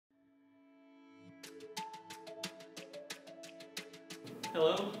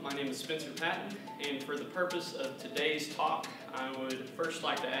Hello, my name is Spencer Patton, and for the purpose of today's talk, I would first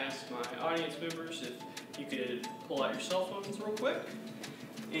like to ask my audience members if you could pull out your cell phones real quick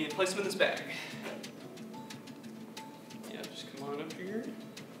and place them in this bag. Yeah, just come on up here.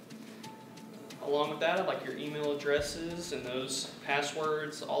 Along with that, I'd like your email addresses and those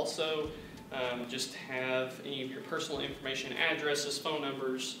passwords. Also, just have any of your personal information, addresses, phone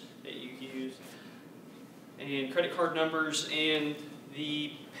numbers that you use, and credit card numbers, and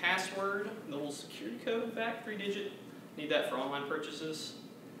the password, the little security code, in fact, 3-digit. Need that for online purchases.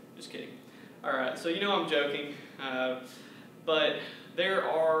 Just kidding. Alright, so you know I'm joking, but there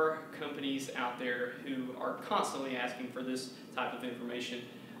are companies out there who are constantly asking for this type of information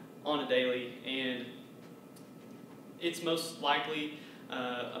on a daily, and it's most likely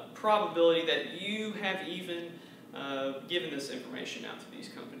a probability that you have even given this information out to these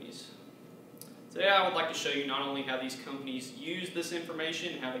companies. Today I would like to show you not only how these companies use this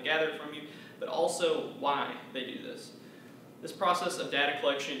information, how they gather it from you, but also why they do this. This process of data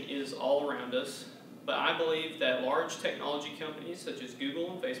collection is all around us, but I believe that large technology companies such as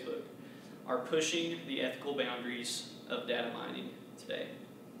Google and Facebook are pushing the ethical boundaries of data mining today.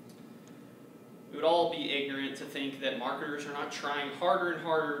 We would all be ignorant to think that marketers are not trying harder and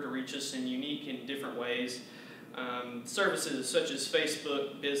harder to reach us in unique and different ways. Services such as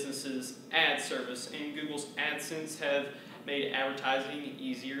Facebook Business's ad service and Google's AdSense have made advertising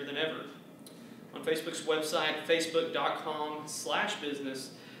easier than ever. On Facebook's website,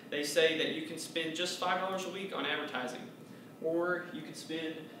 facebook.com/business, they say that you can spend just $5 a week on advertising, or you can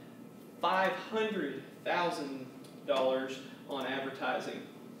spend $500,000 on advertising.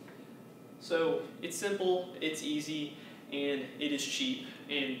 So it's simple, it's easy, and it is cheap,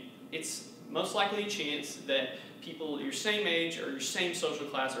 and it's most likely a chance that people your same age or your same social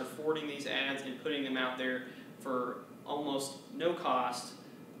class are forwarding these ads and putting them out there for almost no cost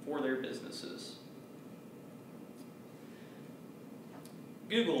for their businesses.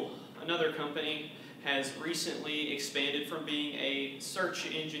 Google, another company, has recently expanded from being a search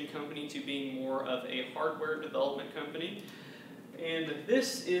engine company to being more of a hardware development company. And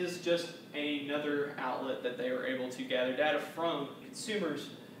this is just another outlet that they are able to gather data from consumers.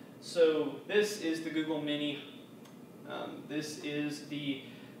 So this is the Google Mini, this is the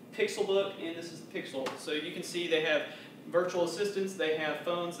Pixelbook, and this is the Pixel. So you can see they have virtual assistants, they have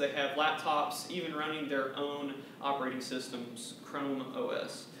phones, they have laptops, even running their own operating systems, Chrome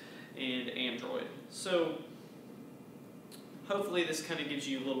OS and Android. So hopefully this kind of gives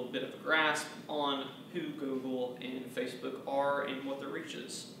you a little bit of a grasp on who Google and Facebook are and what their reach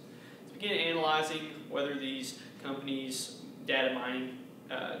is. To begin analyzing whether these companies' data mining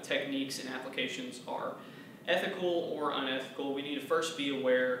techniques and applications are ethical or unethical, we need to first be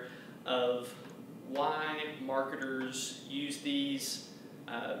aware of why marketers use these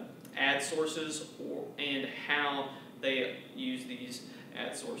ad sources and how they use these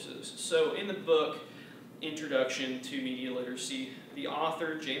ad sources. So in the book, Introduction to Media Literacy, the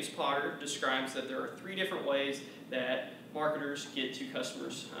author, James Potter, describes that there are 3 different ways that marketers get to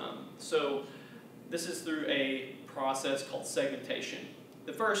customers. So this is through a process called segmentation.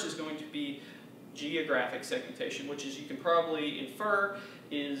 The first is going to be geographic segmentation, which, as you can probably infer,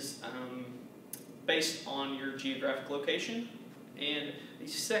 is based on your geographic location. And the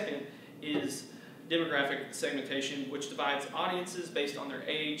second is demographic segmentation, which divides audiences based on their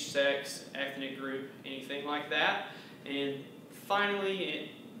age, sex, ethnic group, anything like that. And finally,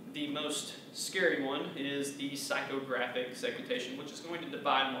 the most scary one is the psychographic segmentation, which is going to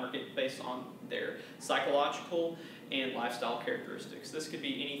divide market based on their psychological and lifestyle characteristics. This could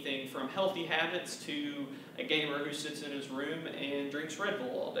be anything from healthy habits to a gamer who sits in his room and drinks Red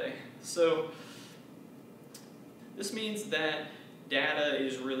Bull all day. So this means that data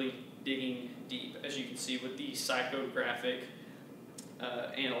is really digging deep, as you can see with the psychographic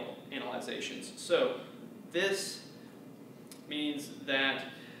analyzations. So this means that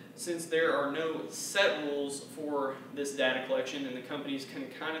since there are no set rules for this data collection, and the companies can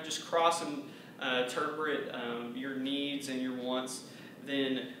kind of just cross and interpret your needs and your wants,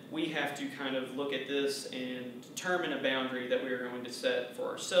 then we have to kind of look at this and determine a boundary that we are going to set for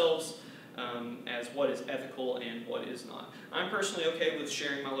ourselves as what is ethical and what is not. I'm personally okay with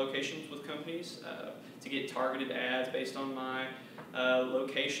sharing my locations with companies to get targeted ads based on my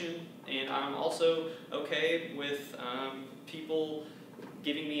location, and I'm also okay with people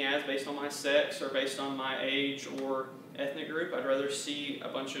giving me ads based on my sex or based on my age or ethnic group. I'd rather see a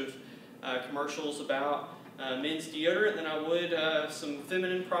bunch of commercials about men's deodorant than I would some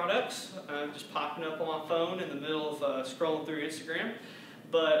feminine products just popping up on my phone in the middle of scrolling through Instagram.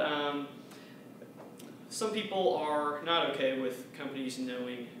 But some people are not okay with companies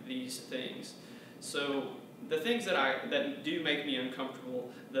knowing these things. So the things that do make me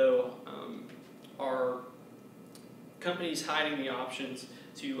uncomfortable, though, are companies hiding the options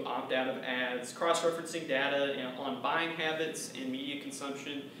to opt out of ads, cross-referencing data on buying habits and media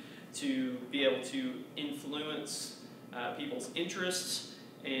consumption to be able to influence people's interests,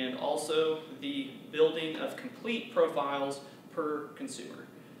 and also the building of complete profiles per consumer.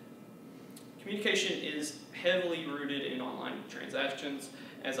 Communication is heavily rooted in online transactions,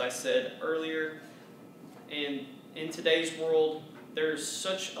 as I said earlier, and in today's world, there's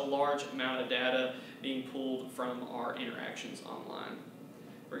such a large amount of data being pulled from our interactions online.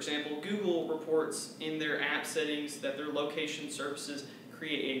 For example, Google reports in their app settings that their location services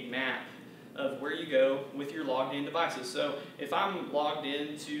create a map of where you go with your logged in devices. So if I'm logged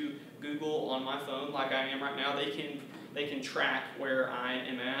into Google on my phone like I am right now, they can track where I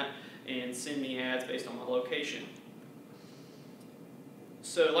am at and send me ads based on my location.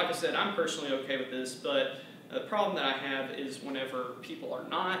 So like I said, I'm personally okay with this, but the problem that I have is whenever people are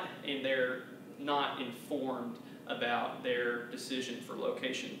not, and they're not informed about their decision for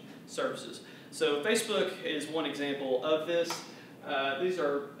location services. So Facebook is one example of this. These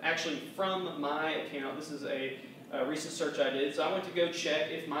are actually from my account. This is a recent search I did. So I went to go check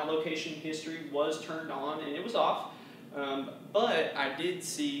if my location history was turned on, and it was off. But I did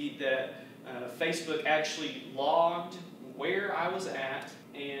see that Facebook actually logged where I was at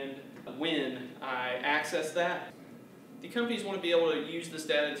and when I accessed that. The companies want to be able to use this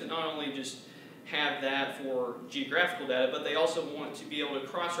data to not only just have that for geographical data, but they also want to be able to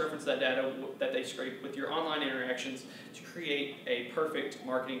cross-reference that data that they scrape with your online interactions to create a perfect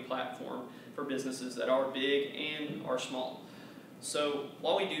marketing platform for businesses that are big and are small. So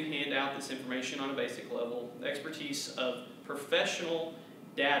while we do hand out this information on a basic level, the expertise of professional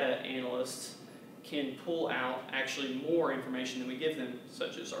data analysts can pull out actually more information than we give them,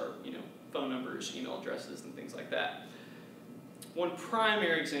 such as our phone numbers, email addresses, and things like that. One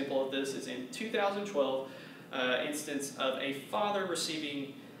primary example of this is in 2012 instance of a father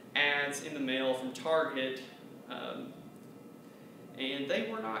receiving ads in the mail from Target, and they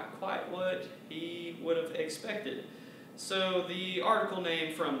were not quite what he would have expected. So the article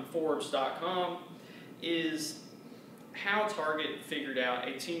name from Forbes.com is How Target Figured Out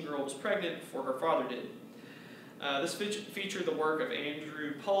a Teen Girl Was Pregnant Before Her Father Did. This featured the work of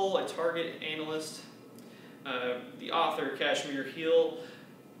Andrew Pohl, a Target analyst. The author, Kashmir Hill,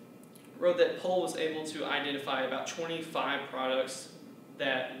 wrote that Pohl was able to identify about 25 products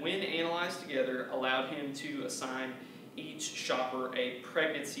that, when analyzed together, allowed him to assign each shopper a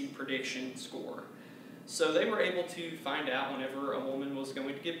pregnancy prediction score. So they were able to find out whenever a woman was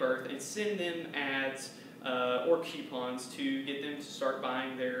going to give birth and send them ads or coupons to get them to start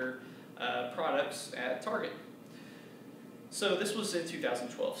buying their products at Target. So this was in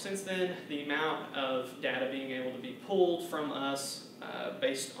 2012. Since then, the amount of data being able to be pulled from us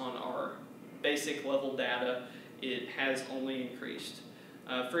based on our basic level data, it has only increased.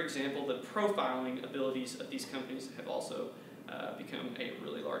 For example, the profiling abilities of these companies have also become a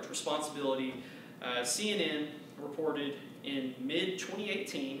really large responsibility. CNN reported in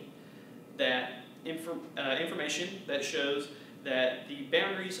mid-2018 that information that shows that the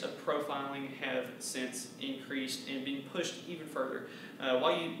boundaries of profiling have since increased and been pushed even further.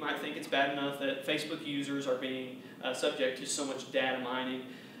 While you might think it's bad enough that Facebook users are being subject to so much data mining,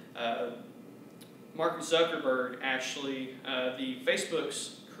 Mark Zuckerberg, actually,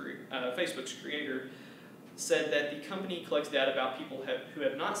 Facebook's creator, said that the company collects data about people who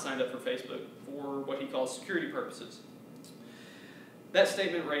have not signed up for Facebook for what he calls security purposes. That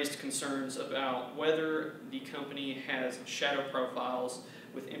statement raised concerns about whether the company has shadow profiles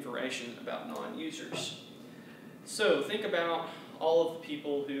with information about non-users. So think about all of the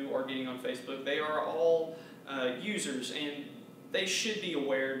people who are getting on Facebook. They are all users, and they should be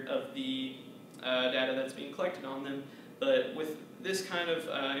aware of the data that's being collected on them. But with this kind of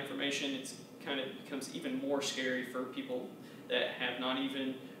information, it kind of becomes even more scary for people that have not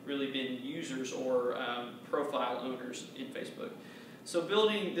even really been users or profile owners in Facebook. So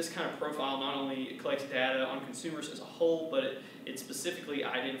building this kind of profile not only collects data on consumers as a whole, but it specifically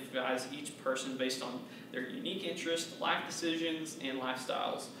identifies each person based on their unique interests, life decisions, and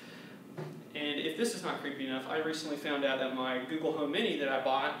lifestyles. And if this is not creepy enough, I recently found out that my Google Home Mini that I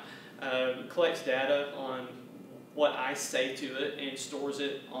bought collects data on what I say to it and stores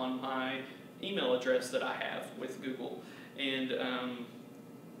it on my email address that I have with Google. And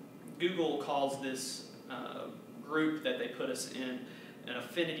Google calls this group that they put us in an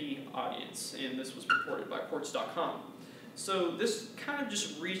affinity audience, and this was reported by Quartz.com. So this kind of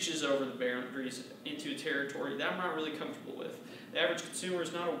just reaches over the boundaries into a territory that I'm not really comfortable with. The average consumer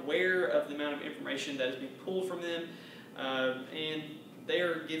is not aware of the amount of information that is being pulled from them, and they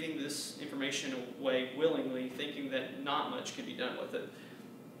are giving this information away willingly, thinking that not much can be done with it.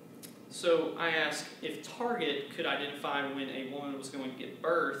 So I ask, if Target could identify when a woman was going to give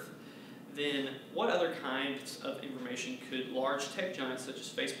birth, then what other kinds of information could large tech giants such as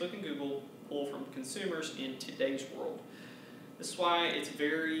Facebook and Google pull from consumers in today's world? This is why it's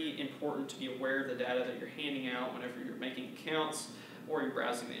very important to be aware of the data that you're handing out whenever you're making accounts or you're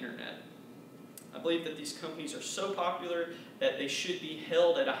browsing the internet. I believe that these companies are so popular that they should be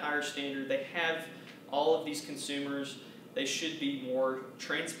held at a higher standard. They have all of these consumers. They should be more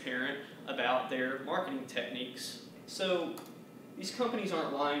transparent about their marketing techniques. So these companies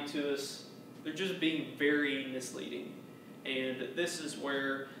aren't lying to us. They're just being very misleading. And this is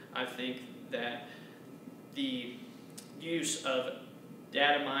where I think that the use of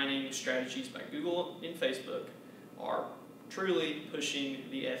data mining strategies by Google and Facebook are truly pushing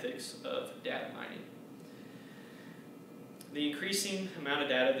the ethics of data mining. The increasing amount of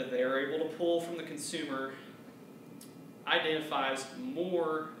data that they are able to pull from the consumer identifies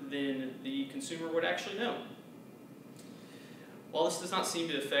more than the consumer would actually know. While this does not seem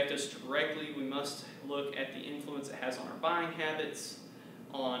to affect us directly, we must look at the influence it has on our buying habits,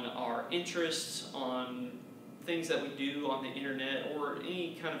 on our interests, on things that we do on the internet, or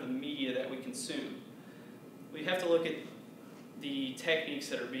any kind of the media that we consume. We have to look at the techniques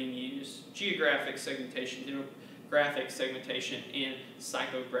that are being used: geographic segmentation, demographic segmentation, and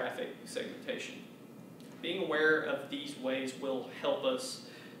psychographic segmentation. Being aware of these ways will help us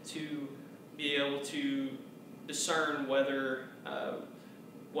to be able to discern whether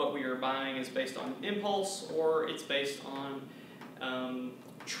what we are buying is based on impulse or it's based on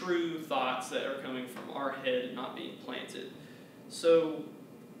true thoughts that are coming from our head and not being planted. So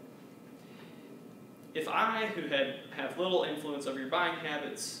if I, who have little influence over your buying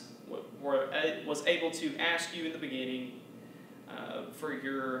habits, was able to ask you in the beginning for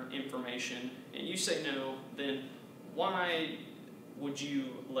your information, and you say no, then why would you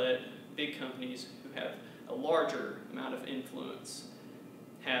let big companies who have a larger amount of influence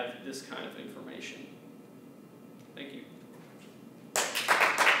have this kind of information? Thank you.